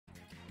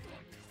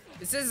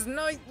It says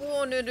night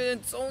 1 and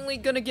it's only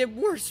gonna get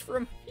worse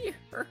from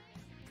here.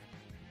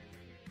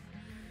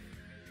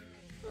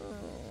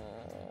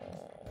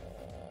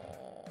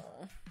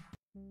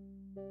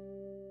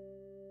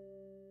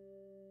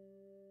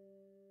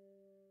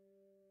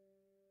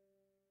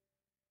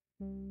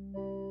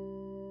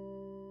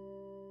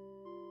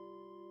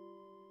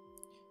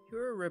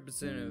 You're a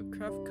representative of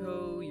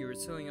Craftco. You are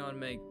selling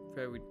automatic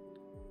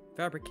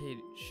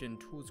fabrication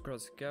tools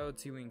across the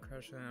galaxy when you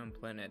crash on a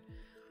planet.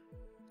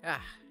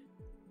 Ah.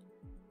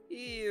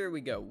 Here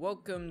we go.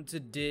 Welcome to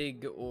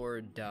Dig or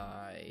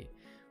Die.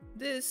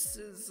 This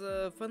is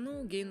a fun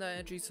little game that I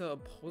actually saw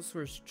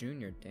Pulsar's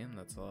Jr. Damn,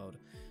 that's loud.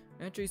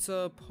 I actually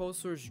saw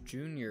Pulsar's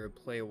Jr.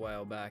 play a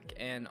while back,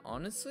 and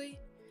honestly,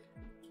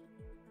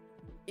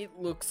 it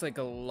looks like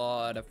a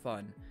lot of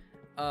fun.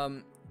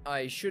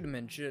 I should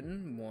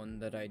mention one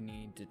that I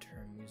need to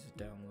turn music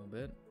down a little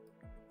bit.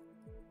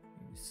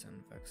 Maybe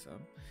sound effects up.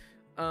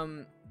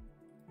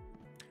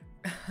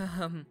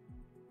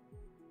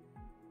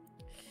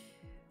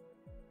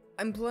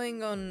 I'm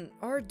playing on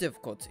hard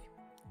difficulty,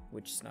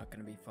 which is not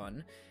gonna be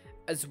fun.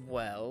 As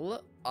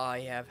well,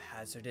 I have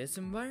hazardous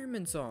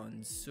environments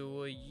on,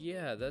 so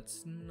yeah,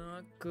 that's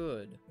not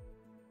good.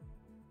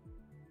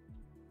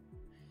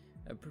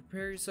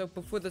 Prepare yourself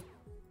before the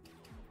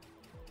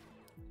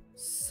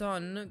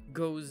sun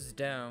goes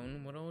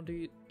down. What all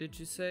did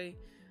you say?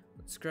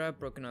 Scrap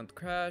broken out the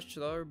crash.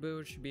 The auto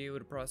builder should be able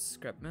to process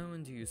scrap metal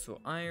into useful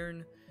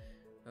iron.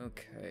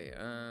 Okay,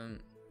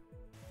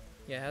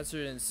 yeah,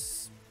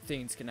 hazardous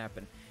things can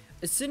happen.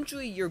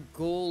 Essentially, your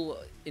goal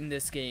in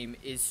this game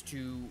is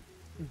to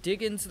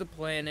dig into the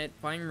planet,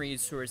 find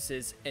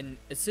resources, and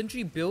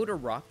essentially build a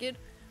rocket,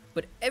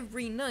 but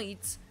every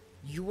night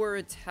you are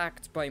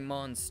attacked by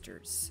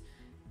monsters.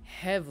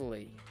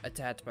 Heavily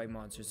attacked by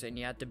monsters, and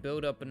you have to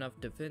build up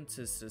enough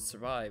defenses to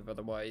survive,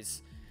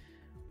 otherwise,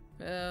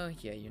 well,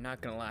 yeah, you're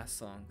not gonna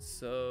last long.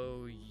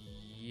 So,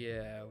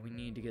 yeah, we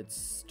need to get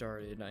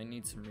started. I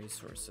need some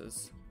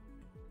resources.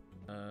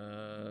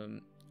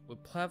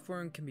 What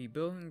platform can be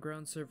built on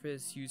ground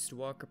surface, used to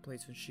walk or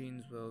place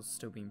machines while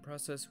still being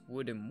processed?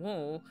 Wooden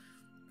wall,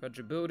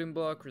 fragile building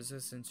block,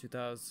 resistance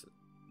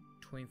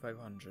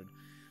 2500.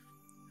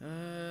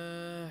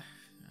 I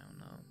don't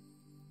know.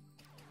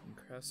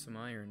 Craft some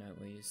iron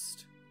at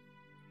least.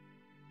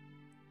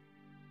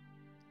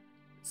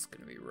 It's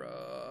gonna be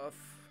rough.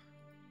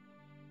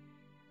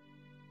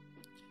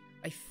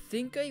 I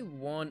think I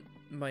want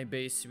my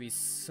base to be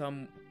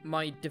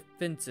my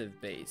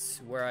defensive base,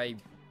 where I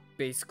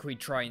basically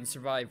try and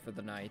survive for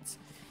the night,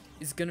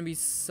 is gonna be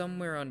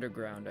somewhere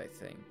underground, I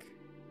think.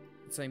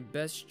 It's my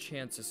best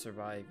chance of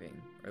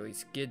surviving, or at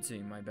least gives me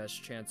my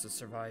best chance of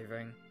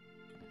surviving.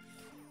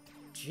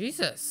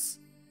 Jesus!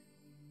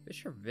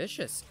 Fish are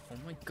vicious. Oh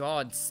my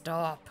god,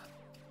 stop.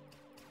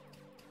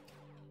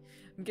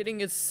 I'm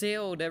getting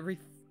assailed every...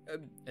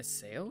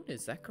 assailed?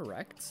 Is that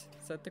correct?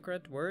 Is that the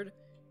correct word?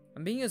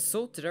 I'm being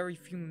assaulted every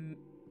few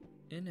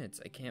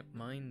minutes. I can't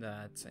mind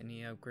that. I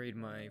need to upgrade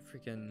my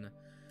freaking...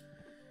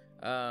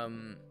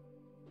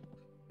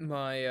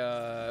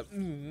 my,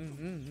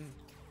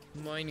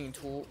 mining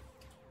tool.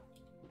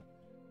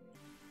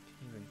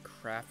 Even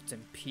craft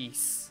in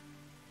peace.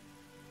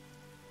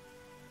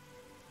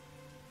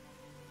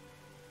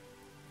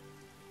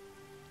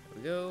 Here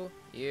we go.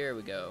 Here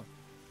we go.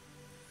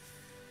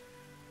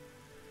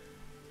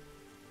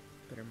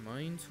 Better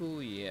mine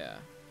tool, yeah.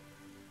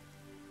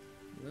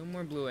 A little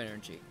more blue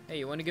energy. Hey,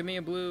 you want to give me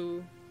a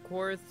blue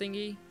core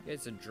thingy? You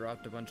guys have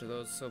dropped a bunch of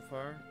those so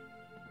far.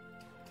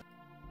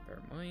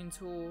 Better mine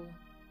tool.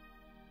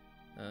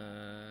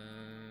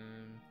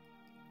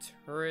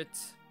 Turret.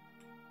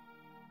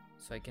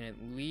 So I can at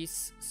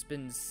least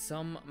spend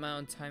some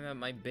amount of time at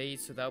my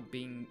base without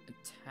being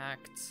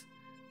attacked.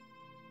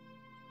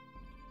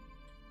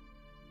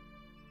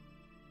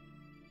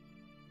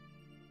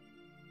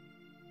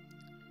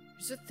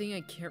 Here's the thing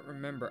I can't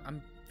remember.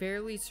 I'm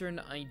fairly certain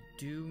I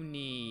do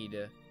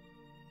need...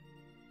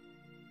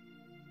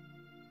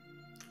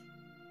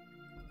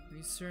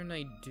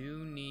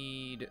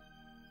 to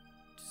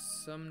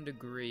some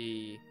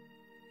degree...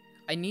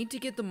 I need to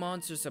get the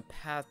monsters a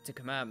path to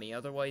come at me,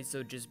 otherwise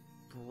they'll just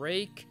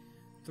break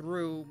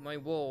through my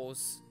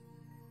walls.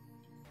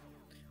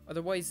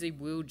 Otherwise they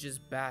will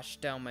just bash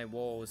down my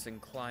walls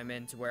and climb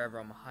into wherever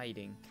I'm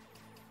hiding.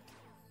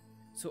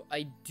 So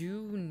I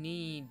do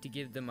need to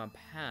give them a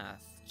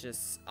path,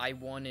 just I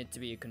want it to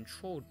be a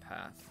controlled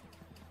path.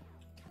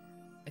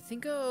 I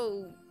think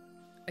I'll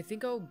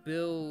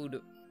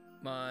build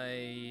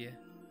my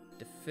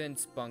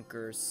defense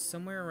bunker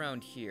somewhere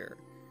around here.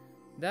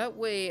 That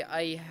way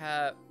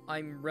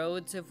I'm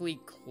relatively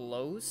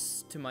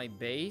close to my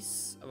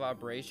base of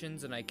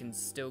operations and I can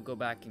still go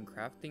back and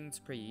craft things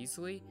pretty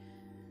easily.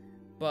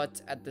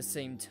 But at the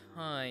same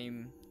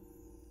time,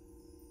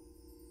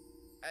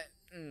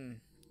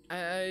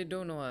 I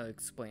don't know how to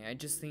explain. I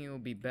just think it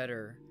would be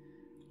better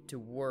to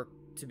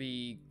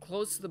be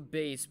close to the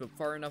base, but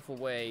far enough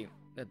away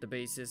that the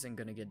base isn't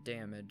gonna get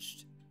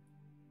damaged.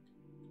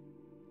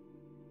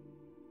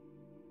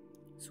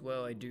 As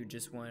well, I do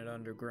just want it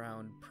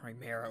underground,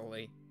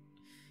 primarily.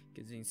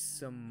 Gives me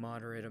some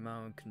moderate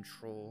amount of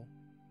control.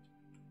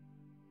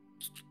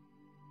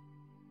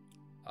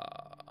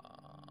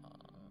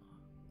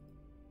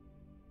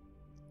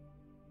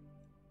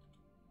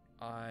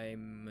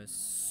 I'm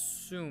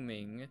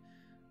assuming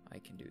I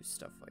can do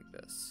stuff like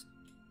this.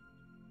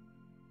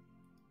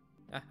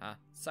 Haha,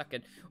 suck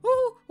it.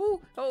 Oh,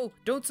 oh, oh,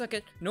 don't suck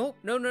it. No,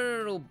 no, no,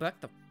 no, no, back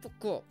the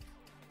fuck up.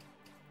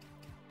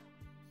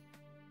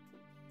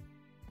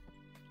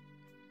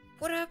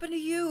 What happened to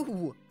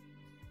you?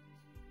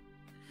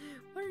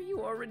 Why are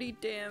you already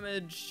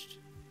damaged?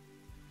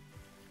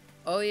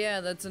 Oh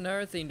yeah, that's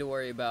another thing to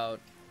worry about.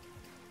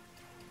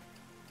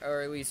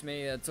 Or at least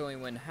maybe that's only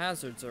when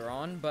hazards are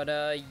on, but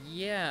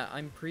yeah,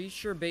 I'm pretty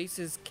sure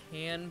bases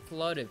can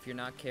flood if you're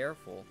not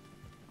careful.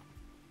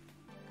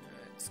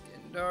 It's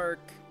getting dark.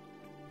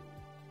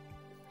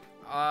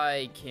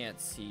 I can't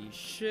see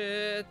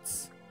shit.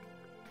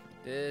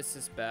 This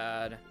is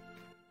bad.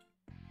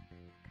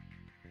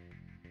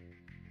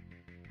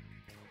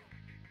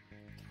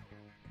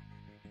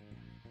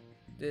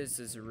 This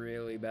is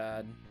really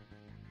bad.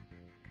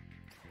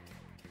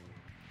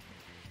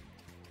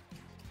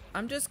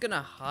 I'm just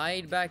gonna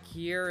hide back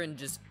here and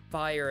just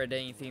fire at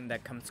anything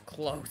that comes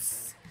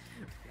close.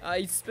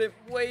 I spent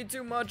way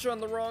too much on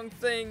the wrong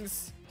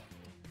things.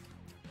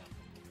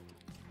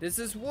 This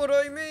is what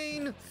I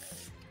mean.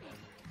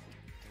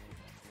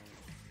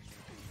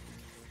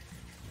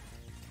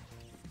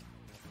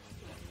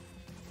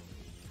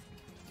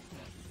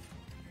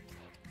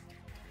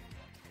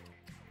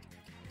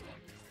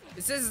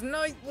 This is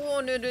night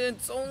 1 and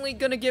it's only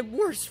gonna get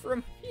worse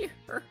from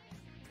here.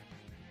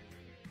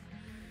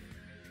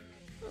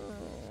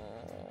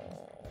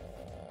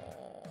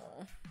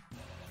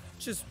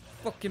 Just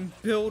fucking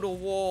build a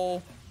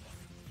wall.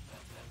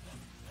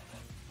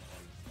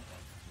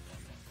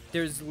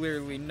 There's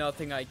literally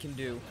nothing I can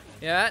do.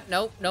 Yeah,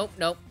 nope, nope,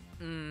 nope.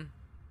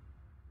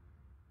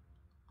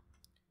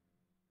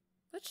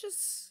 Let's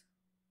just...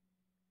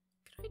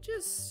 Can I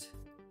just...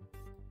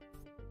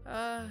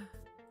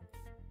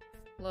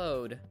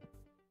 Load.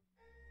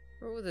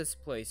 Where will this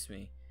place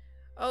me?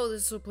 Oh,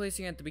 this will place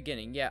me at the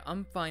beginning. Yeah,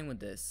 I'm fine with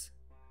this.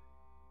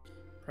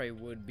 Probably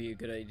would be a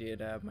good idea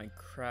to have my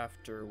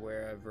crafter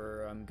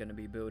wherever I'm gonna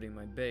be building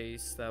my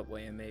base. That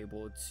way I'm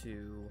able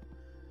to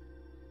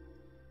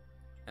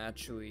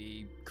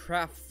actually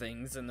craft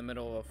things in the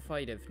middle of a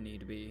fight if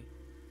need be.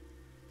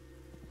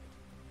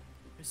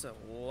 There's a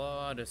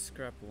lot of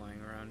scrap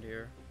lying around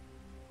here.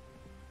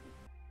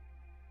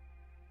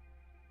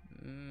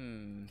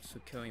 So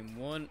killing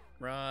one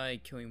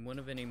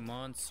of any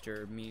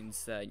monster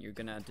means that you're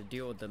gonna have to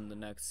deal with them the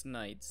next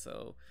night,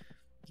 so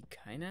you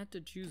kinda have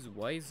to choose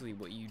wisely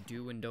what you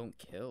do and don't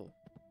kill.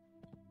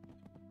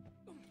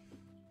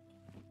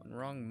 One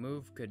wrong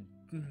move could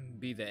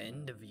be the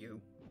end of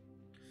you.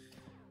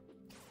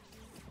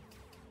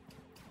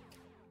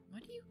 Why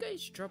do you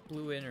guys drop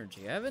blue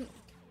energy? I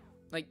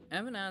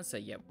haven't asked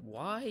that yet.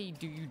 Why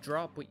do you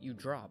drop what you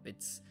drop?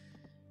 It's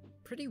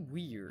pretty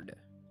weird.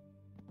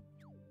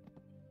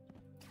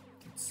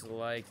 It's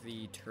like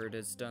the turret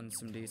has done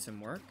some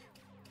decent work.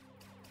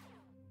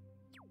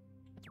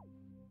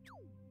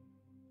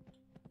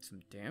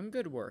 Some damn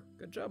good work.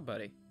 Good job,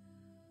 buddy.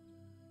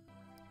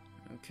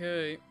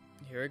 Okay,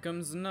 here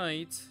comes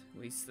night.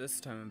 At least this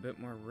time I'm a bit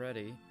more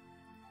ready.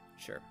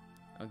 Sure,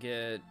 I'll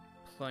get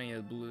plenty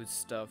of blue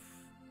stuff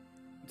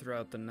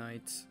throughout the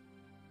night.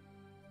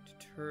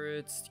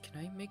 Turrets.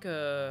 Can I make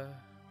a...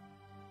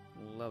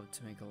 Love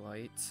to make a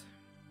light.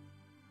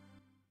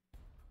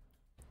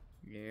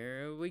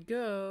 Here we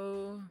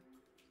go.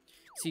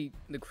 See,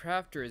 the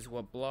crafter is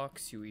what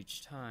blocks you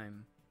each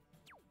time.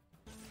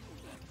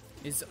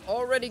 It's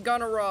already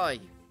gone awry.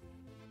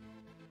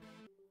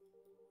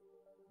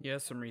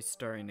 Yes, I'm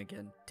restarting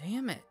again.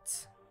 Damn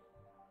it.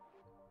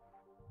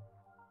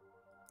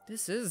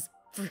 This is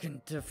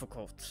freaking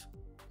difficult.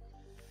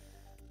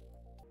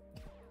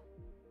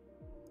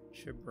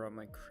 Should've brought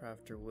my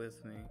crafter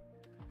with me.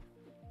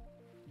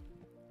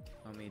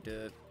 Allow me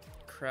to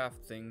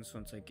craft things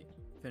once I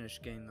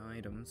finish getting the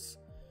items.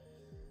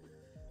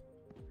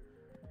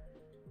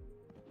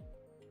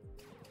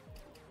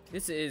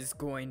 This is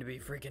going to be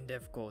freaking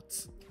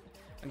difficult.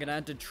 I'm gonna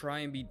have to try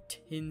and be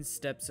 10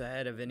 steps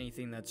ahead of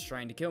anything that's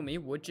trying to kill me,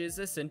 which is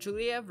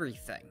essentially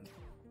everything.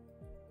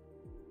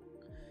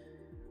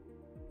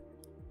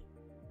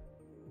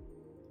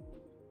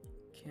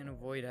 Can't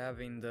avoid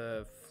having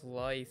the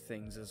fly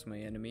things as my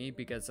enemy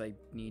because I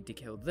need to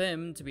kill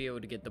them to be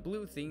able to get the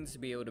blue things to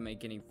be able to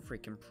make any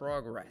freaking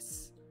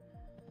progress.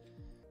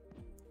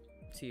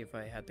 See, if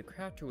I had the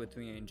crafter with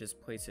me and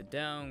just place it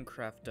down,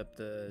 craft up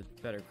the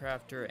better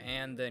crafter,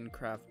 and then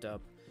craft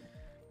up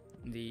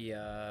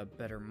the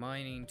better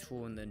mining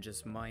tool, and then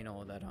just mine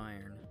all that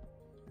iron.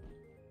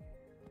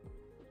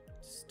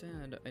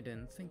 Instead, I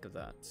didn't think of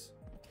that.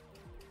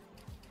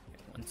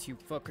 Once you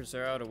fuckers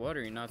are out of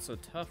water, you're not so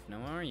tough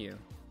now, are you?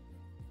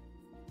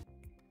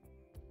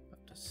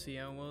 About to see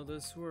how well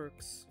this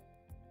works.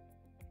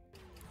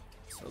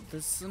 So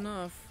this is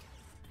enough.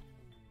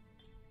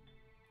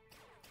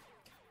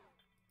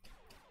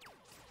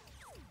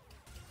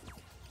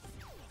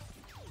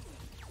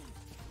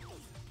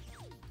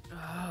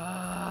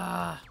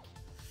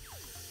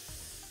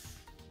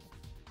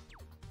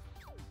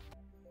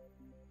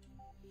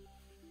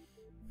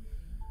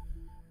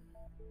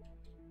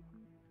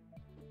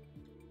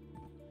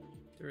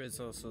 There is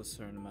also a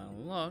certain amount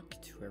of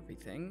luck to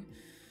everything.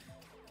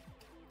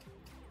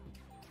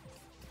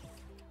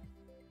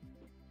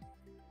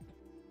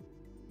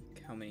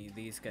 How many of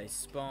these guys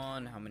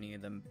spawn, how many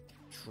of them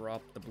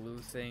drop the blue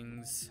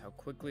things, how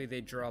quickly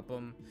they drop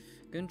them.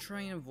 I'm gonna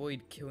try and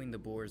avoid killing the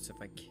boars if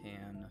I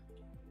can.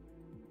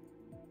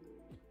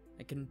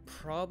 I can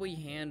probably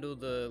handle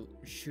the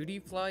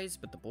shooty flies,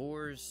 but the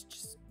boars,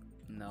 just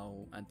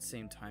no. At the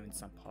same time,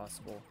 it's not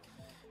possible.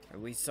 Or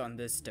at least on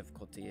this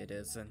difficulty, it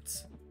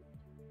isn't.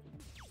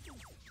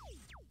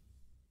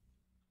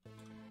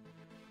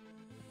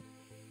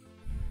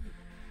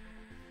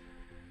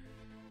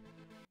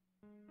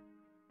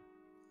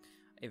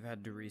 I've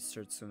had to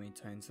restart so many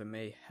times, I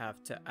may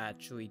have to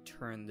actually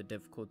turn the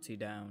difficulty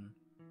down.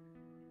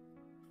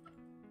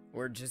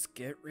 Or just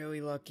get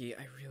really lucky.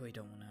 I really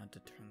don't want to have to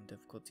turn the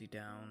difficulty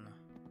down.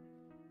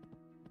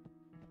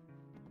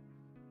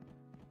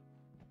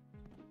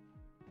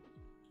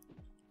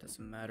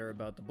 Doesn't matter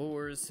about the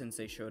boars since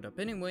they showed up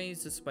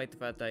anyways, despite the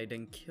fact that I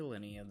didn't kill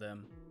any of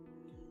them.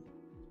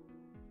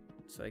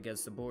 So I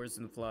guess the boars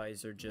and the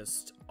flies are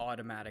just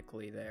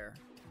automatically there.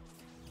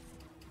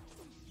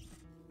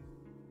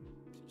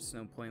 There's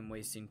no point in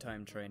wasting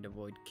time trying to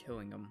avoid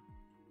killing them.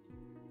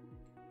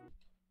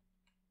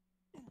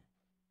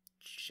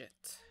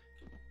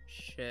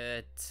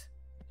 Shit.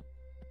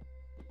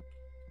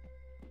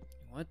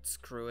 What?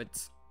 Screw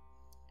it.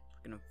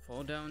 We're gonna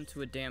fall down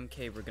into a damn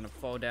cave. We're gonna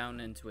fall down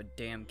into a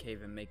damn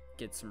cave and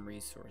get some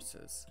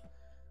resources.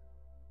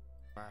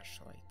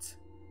 Flashlight.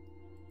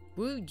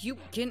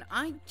 Can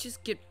I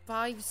just get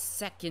 5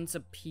 seconds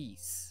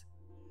apiece?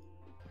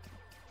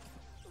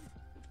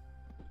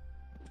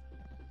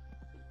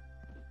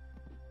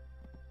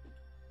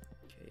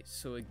 Okay,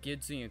 so it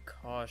gives me a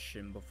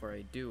caution before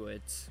I do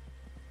it.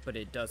 But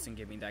it doesn't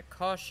give me that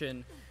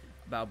caution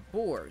about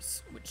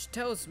boars, which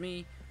tells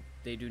me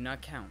they do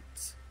not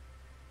count.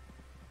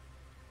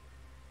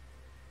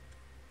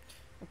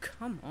 Oh,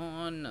 come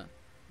on.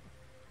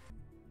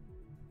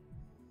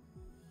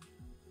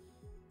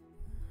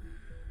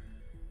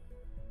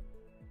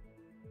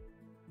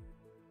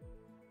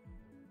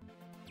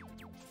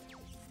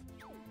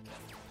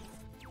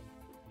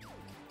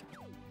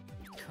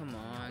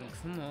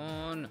 Come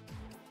on.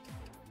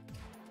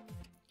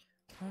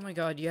 Oh my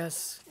god,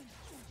 yes.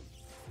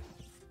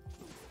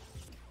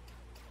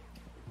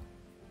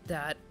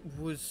 That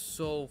was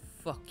so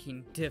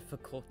fucking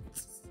difficult.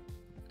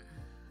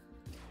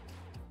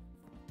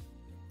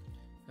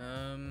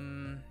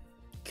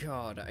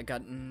 God, I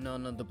got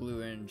none of the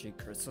blue energy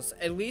crystals.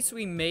 At least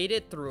we made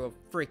it through a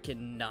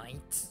freaking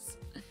night.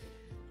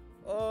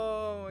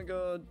 Oh my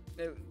god.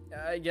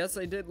 I guess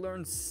I did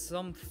learn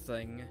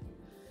something.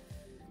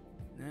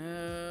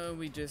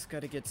 We just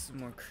gotta get some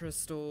more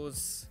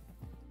crystals.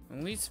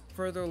 At least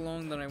further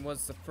along than I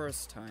was the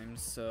first time,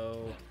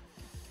 so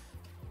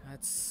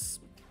that's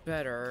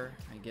better,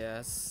 I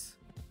guess.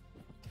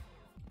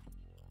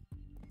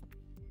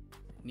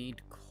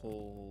 Need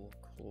coal.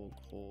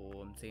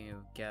 I'm thinking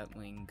of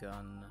Gatling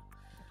gun.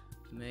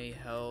 May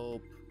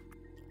help.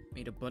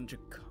 Made a bunch of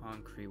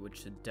concrete,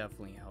 which should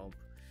definitely help.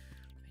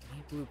 I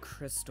need blue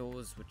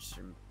crystals, which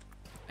are...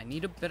 I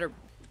need a better...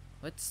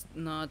 Let's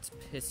not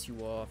piss you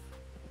off.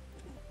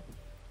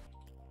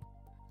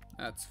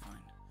 That's fine.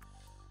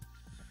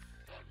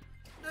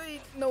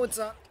 No, it's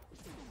not.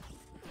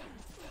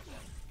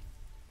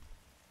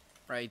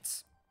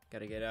 Right.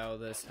 Gotta get out of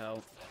this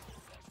hell.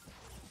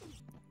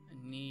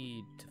 I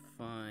need to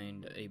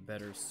find a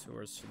better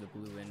source for the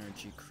blue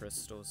energy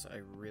crystals.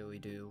 I really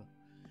do.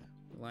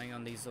 Relying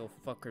on these little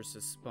fuckers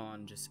to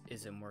spawn just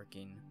isn't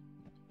working.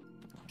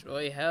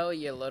 Joy hell,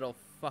 you little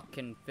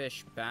fucking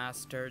fish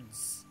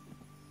bastards.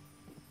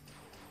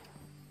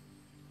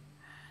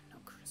 No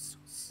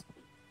crystals.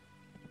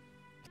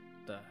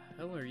 The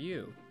hell are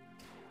you?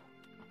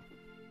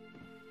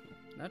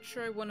 Not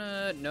sure I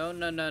wanna...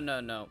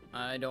 No.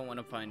 I don't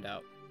wanna find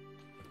out.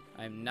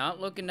 I'm not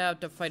looking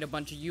out to fight a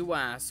bunch of you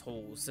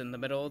assholes in the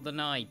middle of the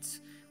night.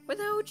 Where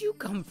the hell would you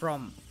come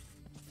from?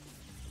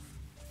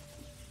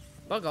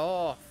 Bug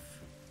off.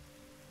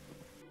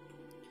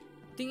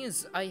 Thing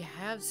is, I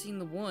have seen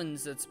the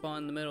ones that spawn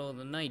in the middle of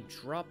the night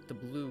drop the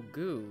blue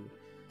goo.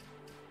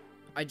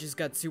 I just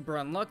got super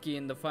unlucky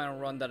in the final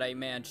run that I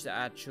managed to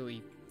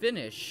actually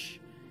finish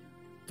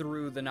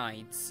through the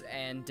nights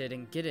and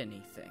didn't get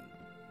anything.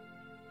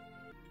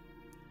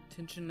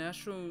 Attention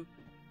National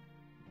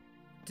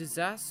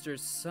Disaster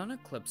Sun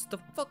Eclipse. The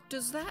fuck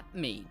does that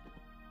mean?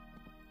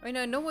 I mean,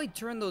 I know I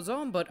turned those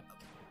on, but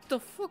the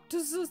fuck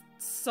does the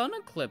sun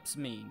eclipse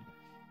mean?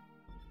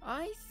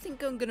 I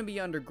think I'm gonna be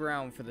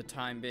underground for the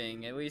time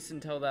being, at least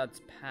until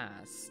that's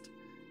passed.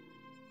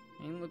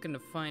 I ain't looking to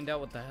find out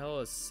what the hell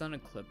a sun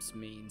eclipse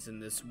means in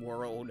this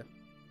world.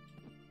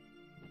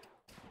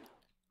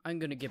 I'm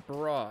gonna get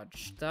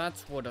barraged.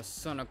 That's what a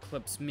sun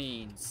eclipse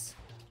means.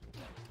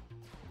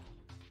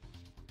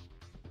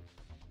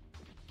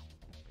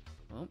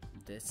 Well,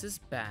 this is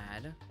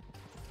bad.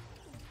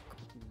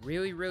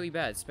 Really, really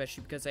bad,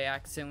 especially because I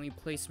accidentally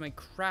placed my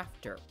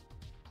crafter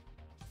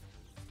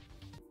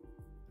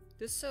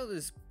This is how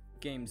this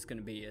game's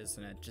gonna be,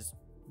 isn't it? Just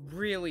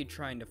really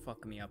trying to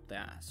fuck me up the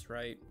ass,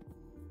 right?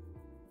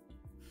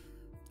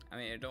 I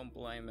mean, I don't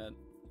blame it.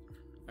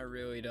 I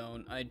really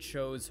don't. I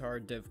chose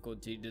hard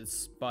difficulty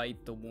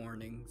despite the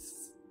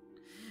warnings.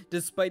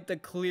 Despite the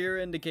clear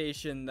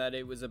indication that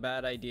it was a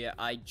bad idea,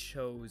 I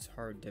chose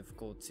hard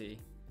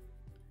difficulty.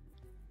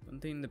 One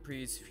thing the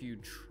previous few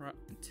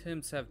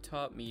attempts have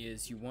taught me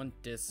is you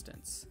want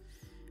distance.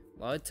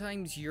 A lot of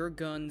times your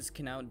guns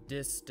can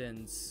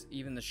outdistance,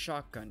 even the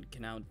shotgun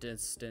can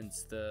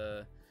outdistance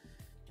the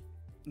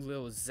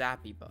little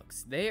zappy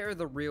bugs. They are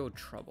the real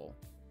trouble.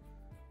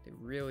 They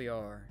really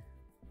are.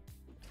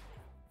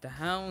 The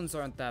hounds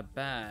aren't that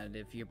bad.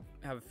 If you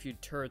have a few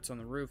turrets on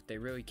the roof, they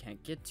really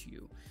can't get to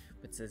you.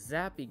 But it's the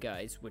zappy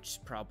guys, which is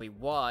probably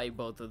why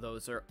both of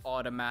those are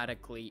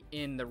automatically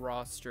in the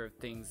roster of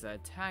things that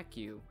attack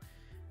you.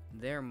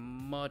 They're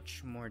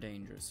much more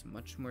dangerous,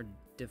 much more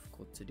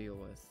difficult to deal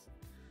with.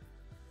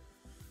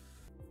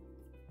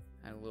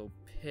 Add a little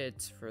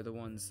pit for the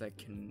ones that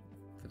can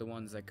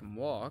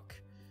walk.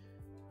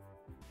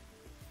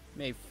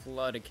 May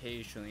flood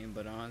occasionally,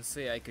 but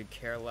honestly, I could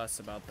care less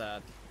about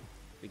that.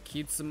 If it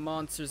keeps the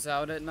monsters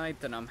out at night,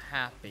 then I'm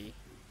happy.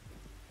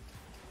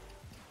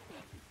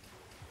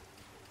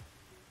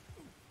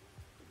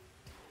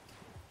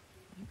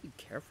 Be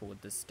careful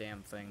with this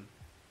damn thing.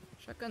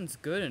 Shotgun's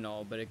good and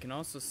all, but it can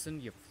also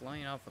send you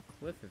flying off a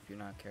cliff if you're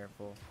not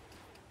careful.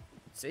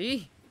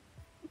 See?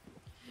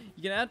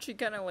 You can actually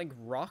kind of like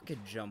rocket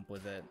jump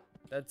with it.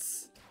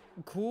 That's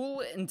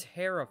cool and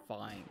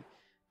terrifying.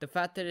 The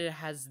fact that it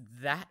has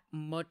that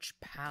much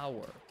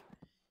power.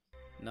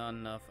 Not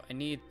enough. I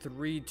need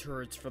 3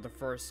 turrets for the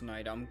first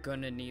night. I'm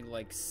gonna need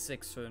like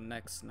 6 for the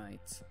next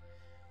night.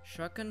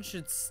 Shotgun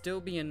should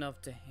still be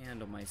enough to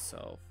handle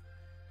myself.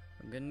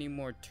 I'm gonna need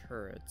more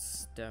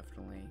turrets,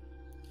 definitely.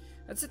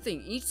 That's the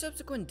thing, each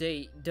subsequent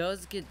day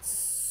does get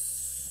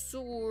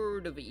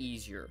sort of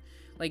easier.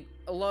 Like,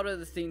 a lot of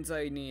the things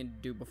I needed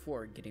to do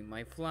before, getting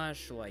my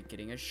flashlight,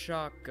 getting a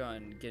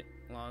shotgun, get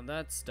a lot of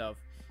that stuff,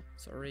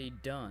 it's already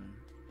done.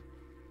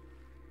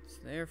 So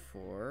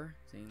therefore,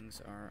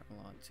 things are a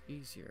lot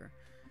easier.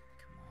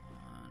 Come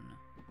on.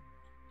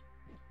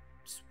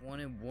 Just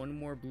wanted one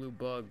more blue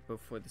bug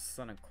before the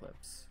sun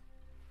eclipse.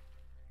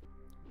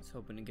 I was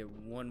hoping to get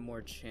one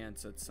more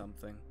chance at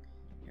something.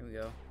 Here we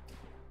go.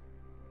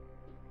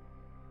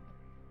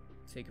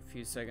 Take a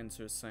few seconds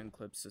for the sun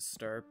eclipse to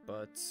start,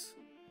 but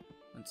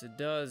once it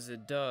does,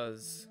 it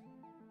does.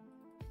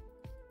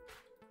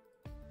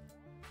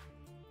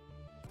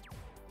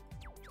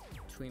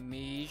 Between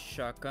me,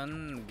 shotgun,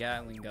 and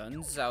Gatling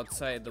guns,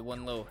 outside the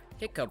one little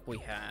hiccup we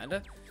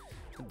had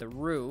with the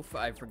roof,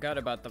 I forgot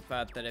about the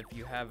fact that if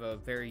you have a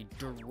very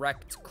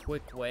direct,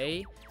 quick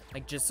way,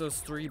 like just those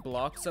 3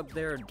 blocks up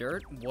there of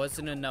dirt,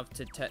 wasn't enough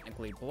to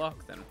technically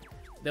block them.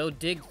 They'll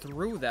dig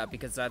through that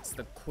because that's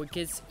the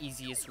quickest,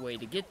 easiest way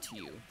to get to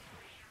you.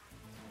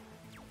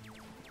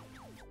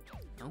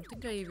 I don't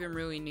think I even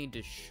really need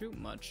to shoot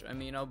much. I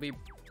mean, I'm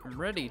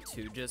ready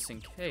to just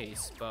in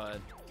case, but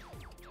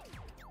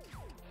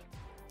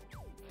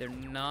they're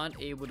not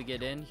able to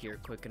get in here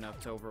quick enough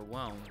to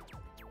overwhelm.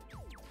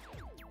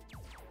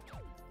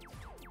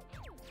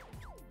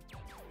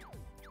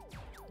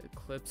 The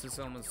eclipse is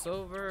almost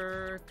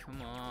over.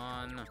 Come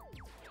on.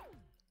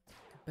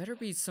 Better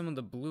be some of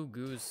the blue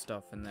goo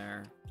stuff in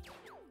there.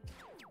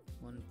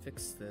 One,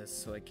 fix this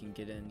so I can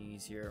get in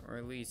easier, or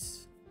at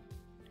least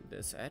do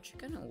this. I actually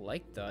kind of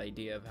like the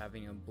idea of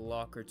having a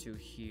block or 2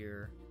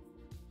 here.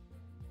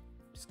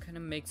 Just kind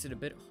of makes it a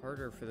bit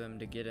harder for them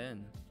to get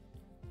in.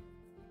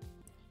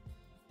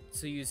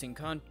 So using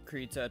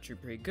concrete's actually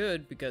pretty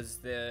good because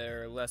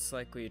they're less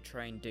likely to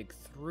try and dig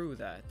through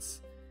that.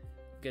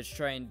 Because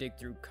try and dig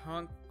through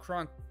concrete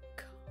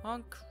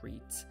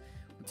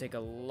will take a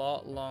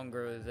lot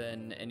longer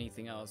than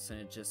anything else,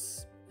 and it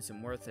just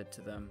isn't worth it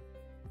to them.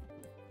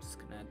 Just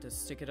gonna have to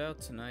stick it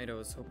out tonight. I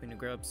was hoping to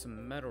grab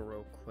some metal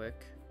real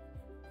quick.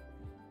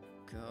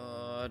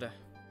 God.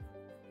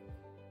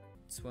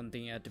 It's one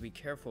thing you have to be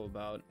careful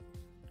about.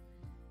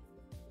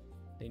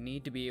 They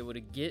need to be able to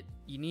get...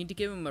 You need to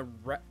give them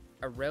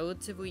a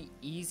relatively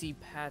easy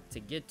path to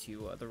get to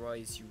you,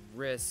 otherwise you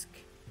risk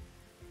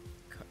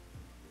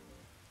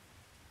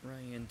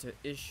running into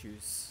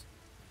issues.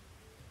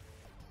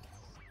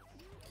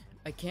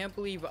 I can't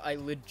believe I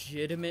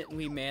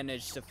legitimately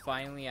managed to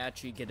finally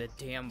actually get a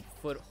damn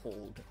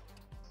foothold.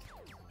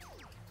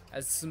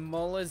 As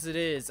small as it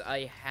is,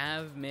 I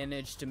have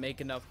managed to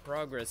make enough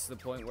progress to the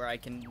point where I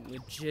can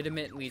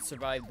legitimately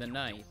survive the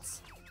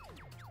night.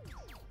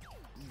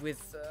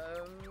 With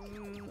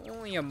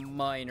only a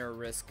minor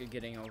risk of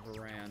getting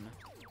overran.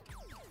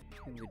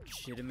 I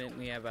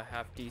legitimately have a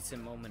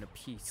half-decent moment of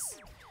peace.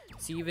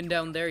 See, even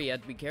down there, you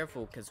have to be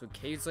careful, because with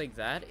caves like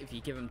that, if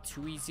you give them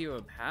too easy of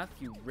a path,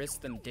 you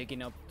risk them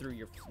digging up through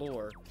your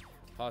floor.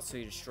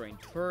 Possibly destroying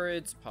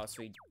turrets,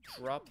 possibly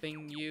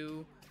dropping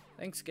you.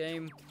 Thanks,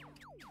 game.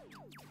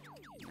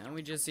 Now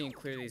we just need to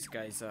clear these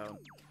guys out.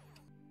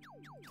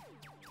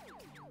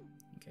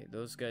 Okay,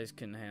 those guys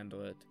can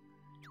handle it.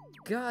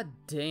 God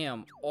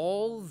damn,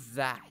 all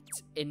that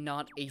and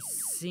not a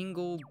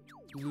single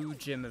blue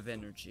gem of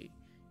energy.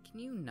 Can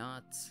you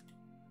not?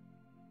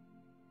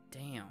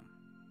 Damn.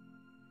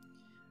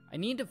 I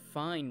need to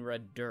find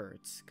red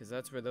dirt, because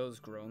that's where those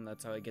grow, and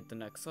that's how I get the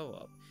next level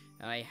up.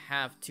 And I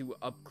have to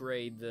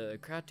upgrade the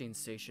crafting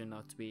station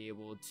not to be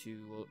able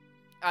to...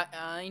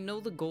 I know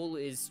the goal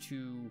is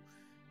to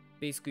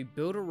basically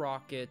build a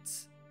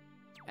rocket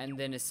and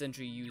then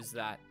essentially use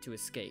that to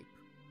escape.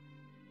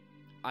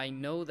 I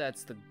know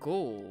that's the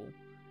goal.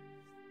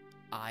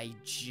 I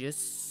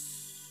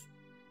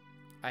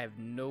have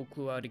no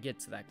clue how to get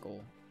to that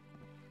goal.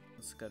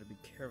 Just gotta be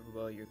careful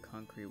about your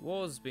concrete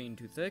walls being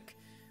too thick,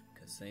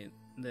 because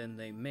then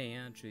they may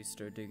actually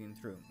start digging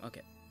through.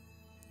 Okay.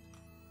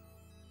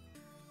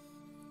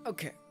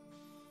 Okay.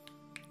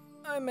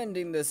 I'm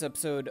ending this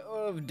episode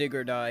of Dig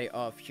or Die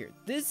off here.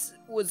 This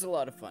was a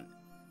lot of fun.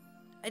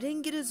 I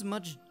didn't get as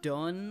much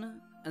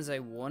done as I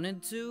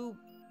wanted to,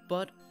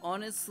 but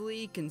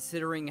honestly,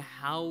 considering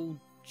how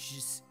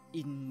just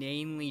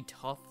inanely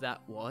tough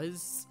that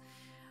was,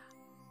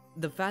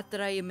 the fact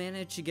that I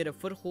managed to get a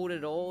foothold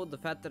at all, the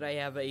fact that I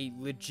have a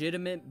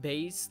legitimate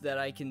base that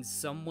I can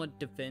somewhat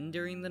defend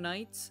during the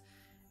night,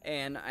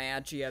 and I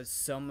actually have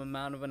some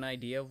amount of an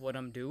idea of what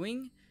I'm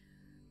doing,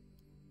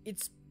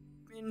 it's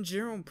in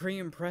general pretty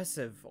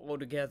impressive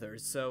altogether.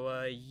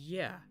 So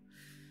yeah.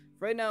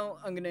 Right now,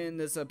 I'm gonna end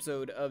this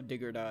episode of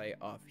Dig or Die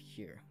off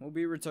here. We'll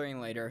be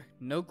returning later.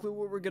 No clue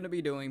what we're gonna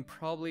be doing.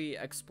 Probably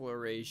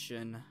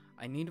exploration.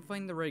 I need to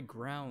find the right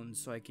ground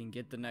so I can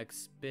get the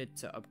next bit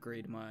to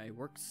upgrade my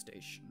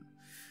workstation.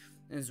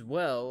 As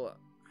well,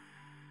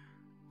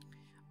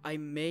 I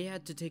may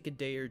have to take a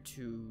day or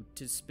two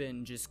to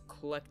spend just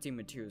collecting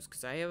materials,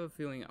 because I have a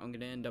feeling I'm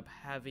gonna end up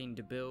having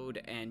to build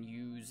and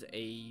use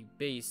a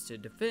base to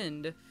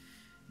defend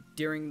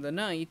during the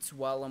night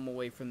while I'm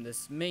away from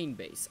this main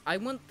base. I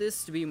want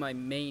this to be my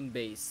main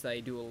base that I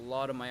do a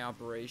lot of my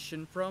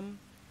operation from,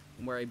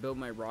 where I build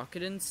my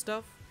rocket and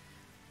stuff,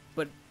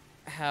 but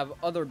have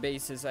other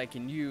bases I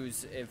can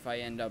use if I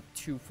end up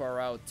too far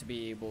out to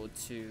be able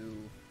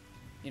to,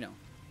 you know,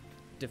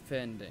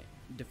 defend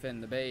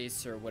the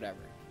base or whatever.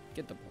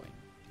 Get the point.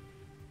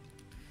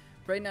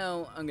 Right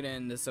now, I'm gonna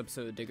end this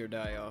episode of Dig or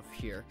Die off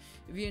here.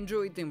 If you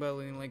enjoyed, think about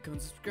leaving a like,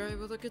 comment, subscribe,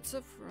 all that good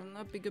stuff. From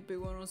that big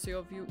one, I'll see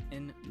all of you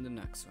in the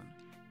next one.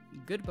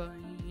 Goodbye.